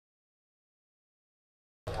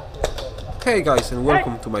Hey guys, and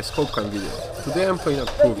welcome to my scope cam video. Today I'm playing at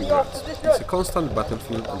Proving Grounds. It's a constant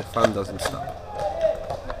battlefield and the fun doesn't stop.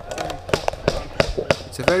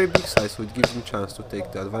 It's a very big size, so it gives me a chance to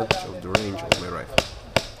take the advantage of the range of my rifle.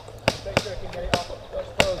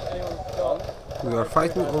 We are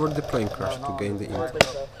fighting over the plane crash to gain the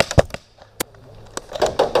intel.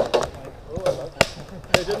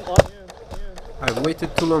 I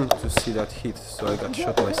waited too long to see that hit, so I got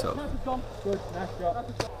shot myself.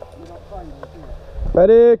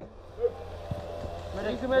 Medic!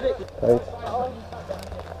 Medic! Thanks.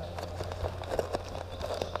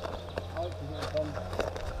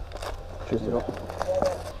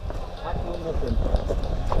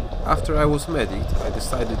 After I was medicked, I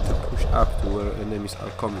decided to push up to where enemies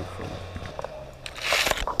are coming from.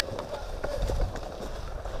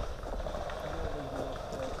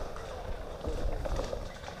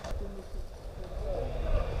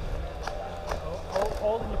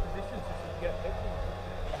 Hold in your position so you can get pictures.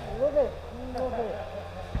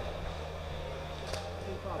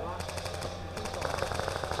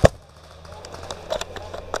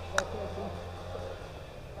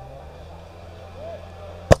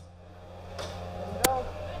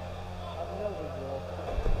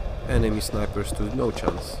 Enemy snipers stood no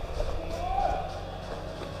chance.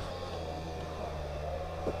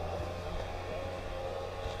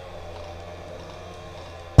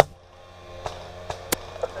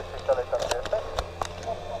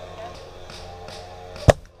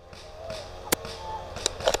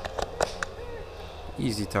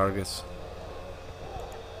 Easy targets.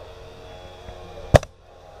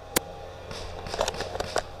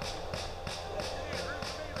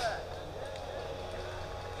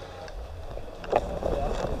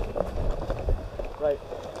 Right.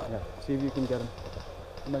 Yeah. See if you can get him.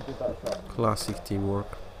 You might get that shot. Classic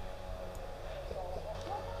teamwork.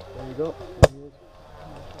 There you go.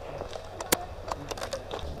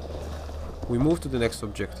 We move to the next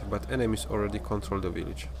objective, but enemies already control the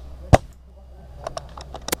village.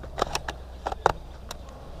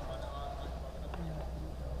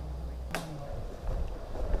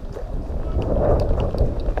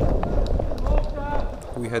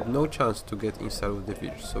 We had no chance to get inside of the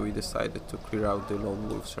village, so we decided to clear out the lone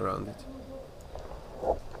wolves around it.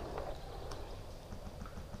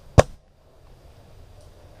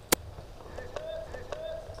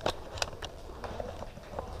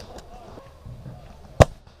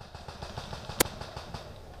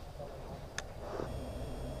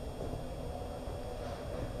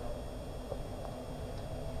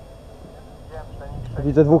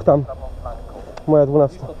 Widzę dwóch tam. Moja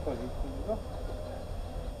 12.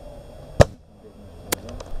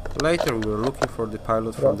 Later we were looking for the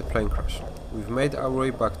pilot from the plane crash. We've made our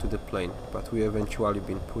way back to the plane, but we eventually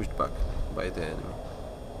been pushed back by the enemy.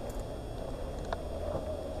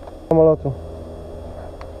 Samolotu.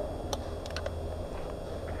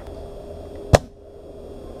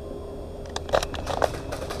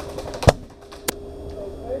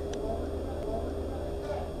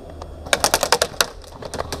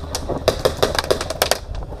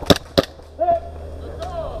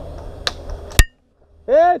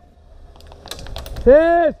 Hit!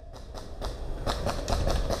 Hit!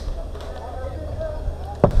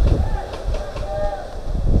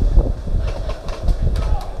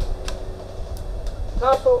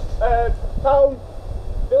 Castle, town,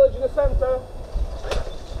 village in the centre.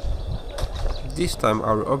 This time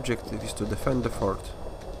our objective is to defend the fort.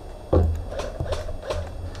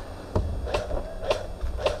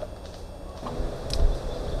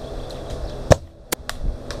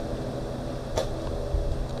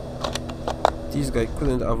 This guy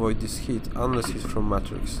couldn't avoid this hit unless he's from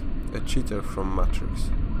Matrix, a cheater from Matrix.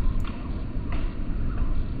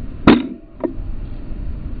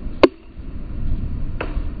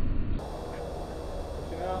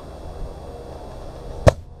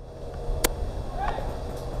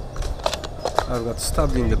 I've got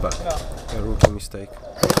stabbed in the back, a rookie mistake.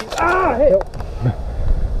 Ah! Hit!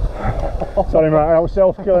 Sorry mate, I was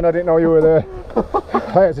self-killing, I didn't know you were there.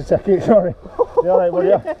 I had to take it, sorry. Yeah, right, buddy.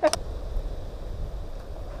 Yeah.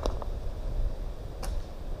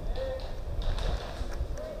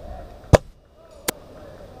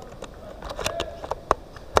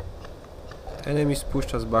 Enemies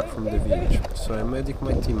pushed us back from the village, so I medic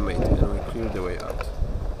my teammate and we cleared the way out.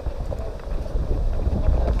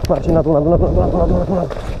 Marcin, na dół.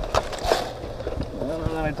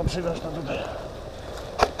 Dawaj, to przydasz na tutaj.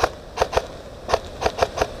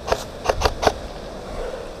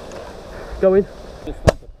 Going.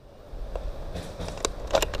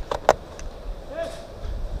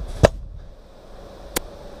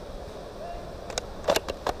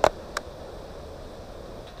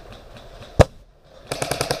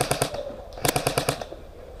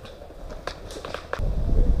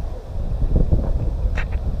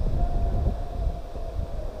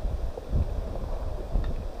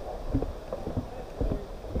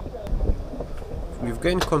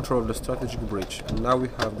 We've gained control of the strategic bridge, and now we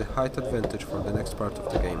have the height advantage for the next part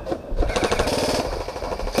of the game.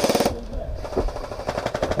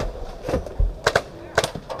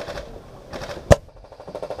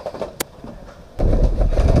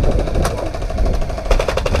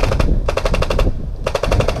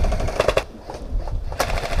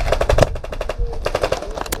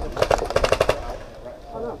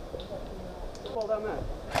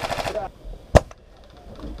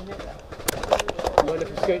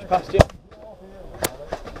 Scooch past you.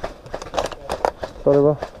 Sorry,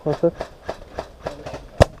 bro. What's it?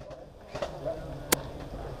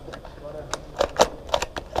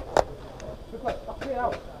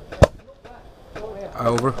 I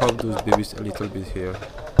overhopped those babies a little bit here.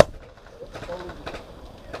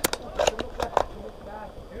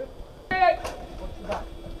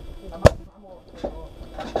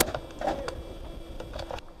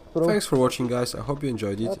 Thanks for watching, guys. I hope you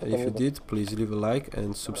enjoyed it, and if you did, please leave a like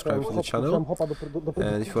and subscribe to the channel.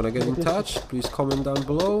 And if you wanna get in touch, please comment down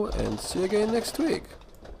below, and see you again next week.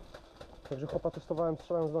 Także chopa testowałem,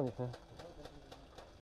 strzelając do nich, nie?